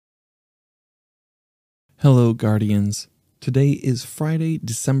Hello, Guardians. Today is Friday,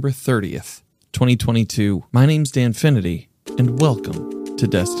 December 30th, 2022. My name's Danfinity, and welcome to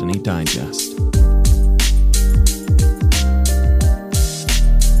Destiny Digest.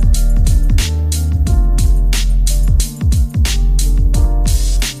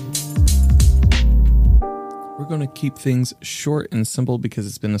 We're going to keep things short and simple because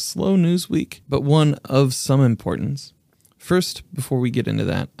it's been a slow news week, but one of some importance. First, before we get into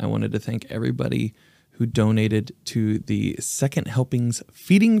that, I wanted to thank everybody who donated to the Second Helpings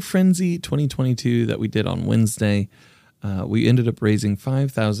Feeding Frenzy 2022 that we did on Wednesday. We ended up raising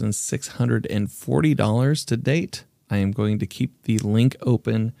 $5,640 to date. I am going to keep the link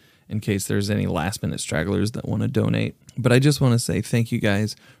open in case there's any last-minute stragglers that want to donate. But I just want to say thank you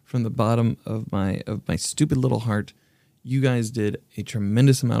guys from the bottom of my stupid little heart. You guys did a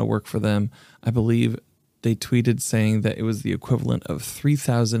tremendous amount of work for them. I believe they tweeted saying that it was the equivalent of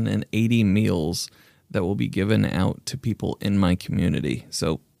 3,080 meals that will be given out to people in my community.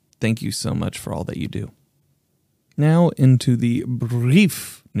 So thank you so much for all that you do. Now into the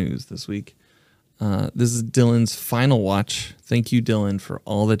brief news this week. This is Dylan's final watch. Thank you, Dylan, for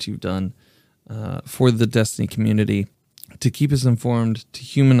all that you've done for the Destiny community, to keep us informed, to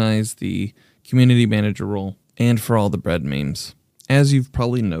humanize the community manager role, and for all the bread memes. As you've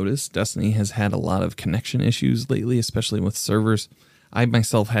probably noticed, Destiny has had a lot of connection issues lately, especially with servers. I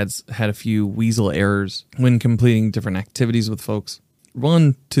myself had a few weasel errors when completing different activities with folks.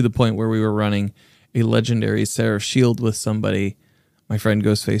 One to the point where we were running a legendary Seraph Shield with somebody, my friend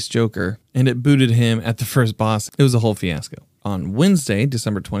Ghostface Joker, and it booted him at the first boss. It was a whole fiasco. On Wednesday,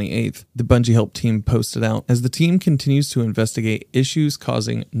 December 28th, the Bungie Help team posted out, as the team continues to investigate issues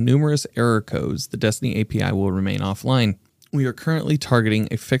causing numerous error codes, the Destiny API will remain offline. We are currently targeting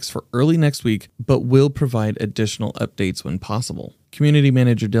a fix for early next week, but will provide additional updates when possible. Community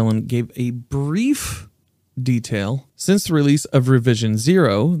Manager Dylan gave a brief detail. Since the release of Revision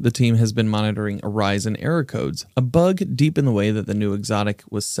 0, the team has been monitoring a rise in error codes. A bug deep in the way that the new exotic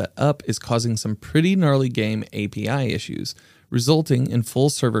was set up is causing some pretty gnarly game API issues, resulting in full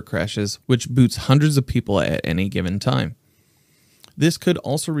server crashes, which boots hundreds of people at any given time. This could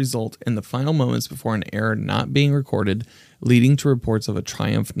also result in the final moments before an error not being recorded, leading to reports of a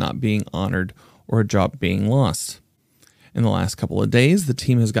triumph not being honored or a job being lost. In the last couple of days, the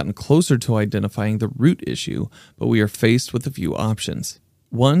team has gotten closer to identifying the root issue, but we are faced with a few options.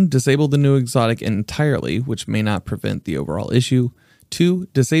 1. Disable the new exotic entirely, which may not prevent the overall issue. 2.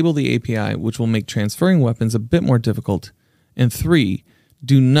 Disable the API, which will make transferring weapons a bit more difficult. And 3.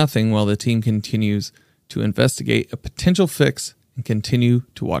 Do nothing while the team continues to investigate a potential fix and continue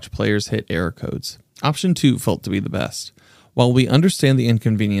to watch players hit error codes. Option 2 felt to be the best. While we understand the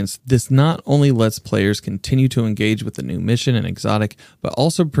inconvenience, this not only lets players continue to engage with the new mission and exotic, but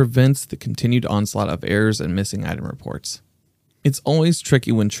also prevents the continued onslaught of errors and missing item reports. It's always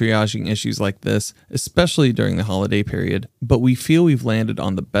tricky when triaging issues like this, especially during the holiday period, but we feel we've landed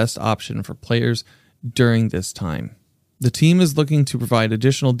on the best option for players during this time. The team is looking to provide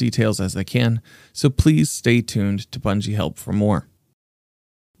additional details as they can, so please stay tuned to Bungie Help for more.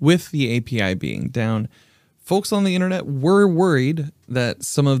 With the API being down, folks on the internet were worried that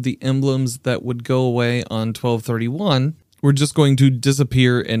some of the emblems that would go away on 12/31 were just going to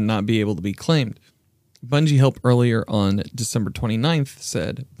disappear and not be able to be claimed. Bungie Help earlier on December 29th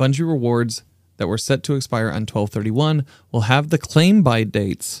said, Bungie rewards that were set to expire on 12/31 will have the claim by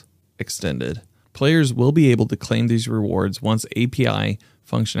dates extended. Players will be able to claim these rewards once API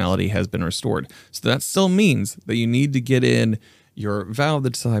functionality has been restored. So that still means that you need to get in your Vow of the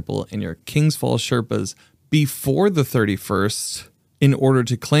Disciple and your King's Fall Sherpas before the 31st in order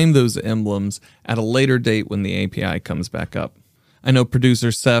to claim those emblems at a later date when the API comes back up. I know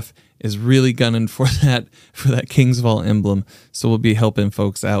producer Seth is really gunning for that King's Fall emblem, so we'll be helping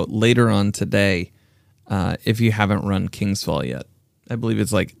folks out later on today if you haven't run King's Fall yet. I believe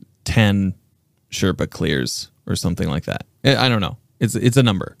it's like 10 Sherpa clears or something like that. I don't know. It's a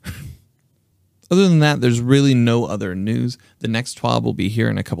number. Other than that, there's really no other news. The next TWAB will be here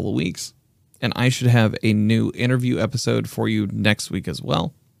in a couple of weeks, and I should have a new interview episode for you next week as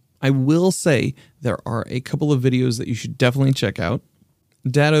well. I will say there are a couple of videos that you should definitely check out.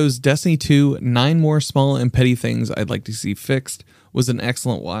 Datto's Destiny 2, 9 more small and petty things I'd like to see fixed was an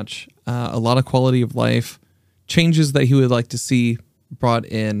excellent watch. A lot of quality of life, changes that he would like to see brought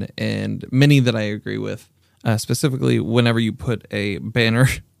in, and many that I agree with. Specifically, whenever you put a banner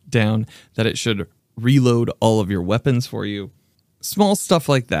down, that it should reload all of your weapons for you. Small stuff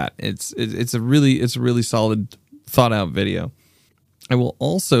like that. It's a really solid, thought out video. I will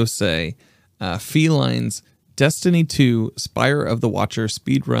also say, Feline's Destiny 2 Spire of the Watcher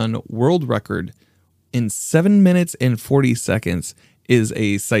speedrun world record in 7 minutes and 40 seconds is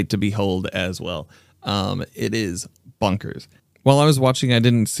a sight to behold as well. It is bonkers. While I was watching, I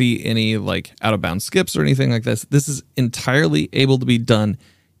didn't see any like out of bounds skips or anything like this. This is entirely able to be done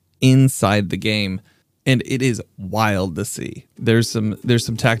inside the game, and it is wild to see. There's some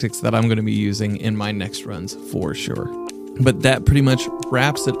tactics that I'm going to be using in my next runs for sure. But that pretty much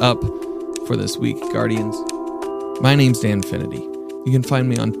wraps it up for this week, Guardians. My name's Danfinity. You can find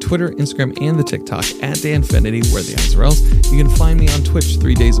me on Twitter, Instagram, and the TikTok at Danfinity, where the eyes are else. You can find me on Twitch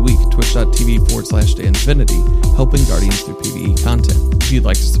 3 days a week, twitch.tv/Danfinity, helping Guardians through PvE content. If you'd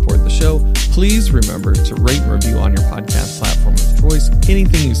like to support the show, please remember to rate and review on your podcast platform of choice.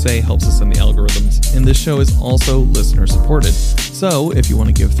 Anything you say helps us in the algorithms, and this show is also listener supported. So if you want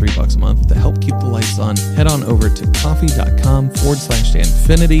to give $3 a month to help keep the lights on, head on over to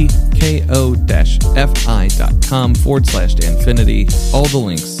coffee.com/Danfinity, ko-fi.com/Danfinity. All the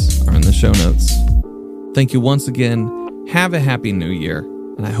links are in the show notes. Thank you once again. Have a happy new year,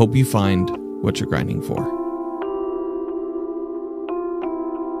 and I hope you find what you're grinding for.